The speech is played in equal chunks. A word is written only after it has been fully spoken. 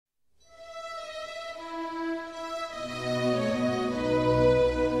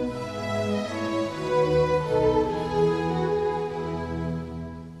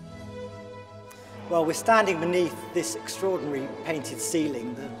Well, we're standing beneath this extraordinary painted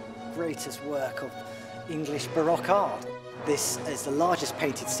ceiling, the greatest work of English Baroque art. This is the largest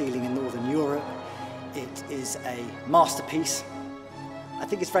painted ceiling in Northern Europe. It is a masterpiece. I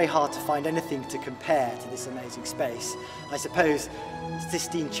think it's very hard to find anything to compare to this amazing space. I suppose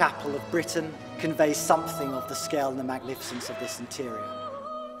Sistine Chapel of Britain conveys something of the scale and the magnificence of this interior.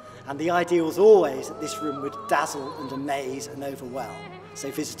 And the idea was always that this room would dazzle and amaze and overwhelm. So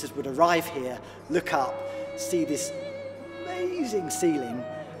visitors would arrive here, look up, see this amazing ceiling,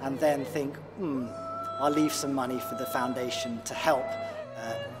 and then think, I'll leave some money for the foundation to help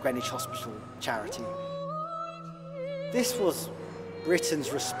Greenwich Hospital charity. This was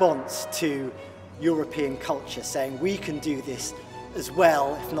Britain's response to European culture, saying we can do this as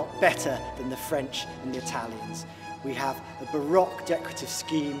well, if not better, than the French and the Italians. We have a Baroque decorative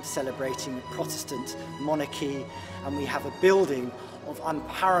scheme celebrating the Protestant monarchy, and we have a building of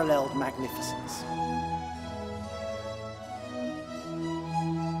unparalleled magnificence.